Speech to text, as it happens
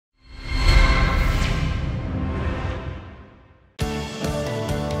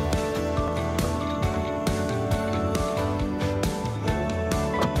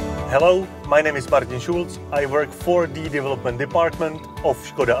Hello, my name is Martin Schulz. I work for the development department of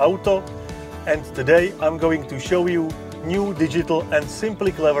Skoda Auto, and today I'm going to show you new digital and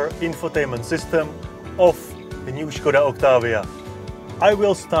simply clever infotainment system of the new Skoda Octavia. I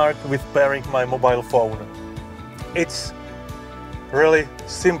will start with pairing my mobile phone. It's really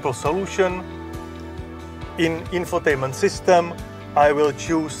simple solution. In infotainment system, I will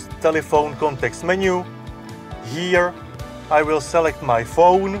choose telephone context menu. Here I will select my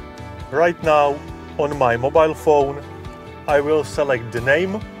phone. Right now on my mobile phone I will select the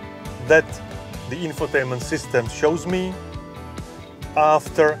name that the infotainment system shows me.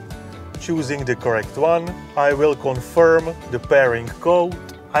 After choosing the correct one, I will confirm the pairing code.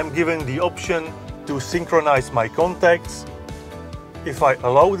 I'm given the option to synchronize my contacts. If I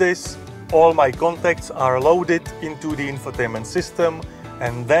allow this, all my contacts are loaded into the infotainment system,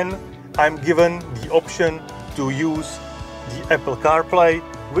 and then I'm given the option to use the Apple CarPlay,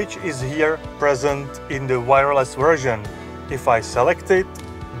 which is here present in the wireless version. If I select it,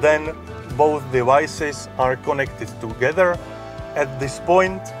 then both devices are connected together. At this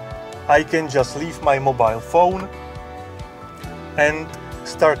point, I can just leave my mobile phone and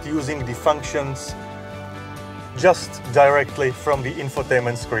start using the functions just directly from the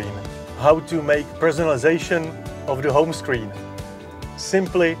infotainment screen. How to make personalization of the home screen?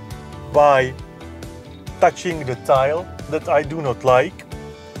 Simply by touching the tile that I do not like,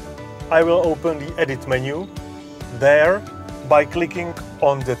 I will open the edit menu. There, by clicking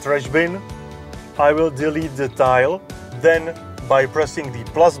on the trash bin, I will delete the tile. Then, by pressing the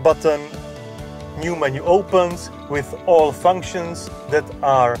plus button, new menu opens with all functions that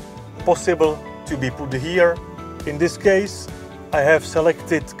are possible to be put here. In this case, I have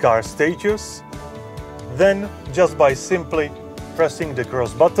selected car status. Then, just by simply pressing the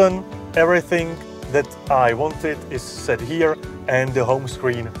cross button, everything that I wanted is set here and the home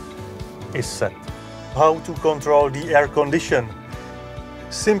screen is set. How to control the air condition?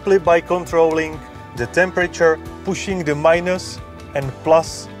 Simply by controlling the temperature, pushing the minus and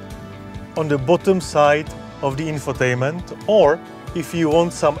plus on the bottom side of the infotainment, or if you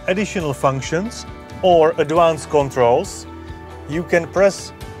want some additional functions or advanced controls, you can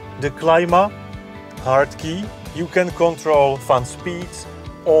press the Klima hard key. You can control fan speeds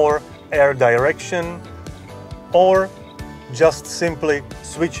or air direction, or just simply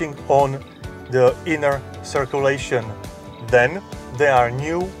switching on the inner circulation. Then there are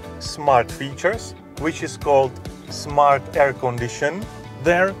new smart features, which is called Smart Air Condition.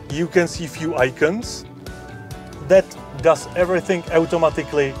 There you can see few icons that does everything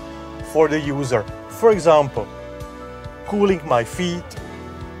automatically for the user. For example, cooling my feet,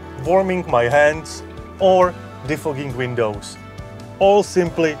 warming my hands, or defogging windows. All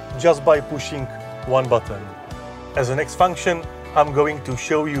simply just by pushing one button. As a next function, I'm going to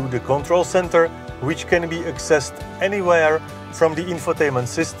show you the control center, which can be accessed anywhere from the infotainment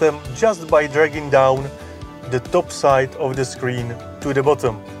system just by dragging down the top side of the screen to the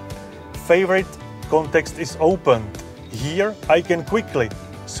bottom. Favorite context is opened. Here I can quickly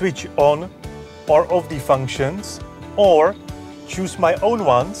switch on or off the functions, or choose my own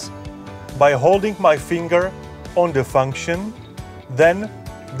ones by holding my finger on the function. Then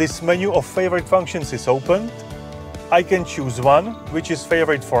this menu of favorite functions is opened. I can choose one which is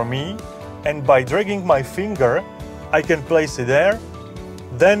favorite for me, and by dragging my finger I can place it there.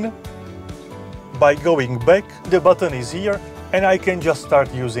 Then by going back, the button is here and I can just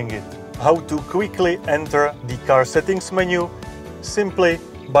start using it. How to quickly enter the car settings menu? Simply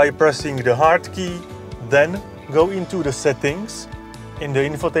by pressing the hard key, then go into the settings in the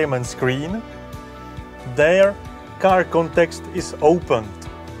infotainment screen. There, car context is opened.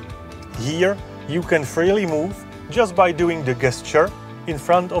 Here you can freely move just by doing the gesture in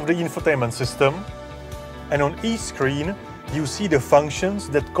front of the infotainment system, and on each screen you see the functions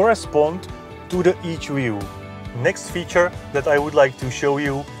that correspond to each view. Next feature that I would like to show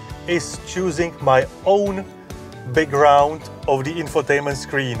you is choosing my own background of the infotainment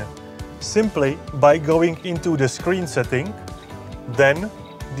screen. Simply by going into the screen setting, then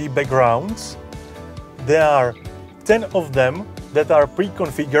the backgrounds. There are 10 of them that are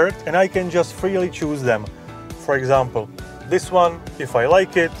pre-configured and I can just freely choose them. For example, this one, if I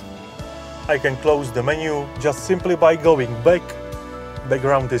like it, I can close the menu just simply by going back.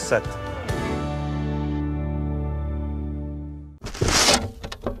 Background is set.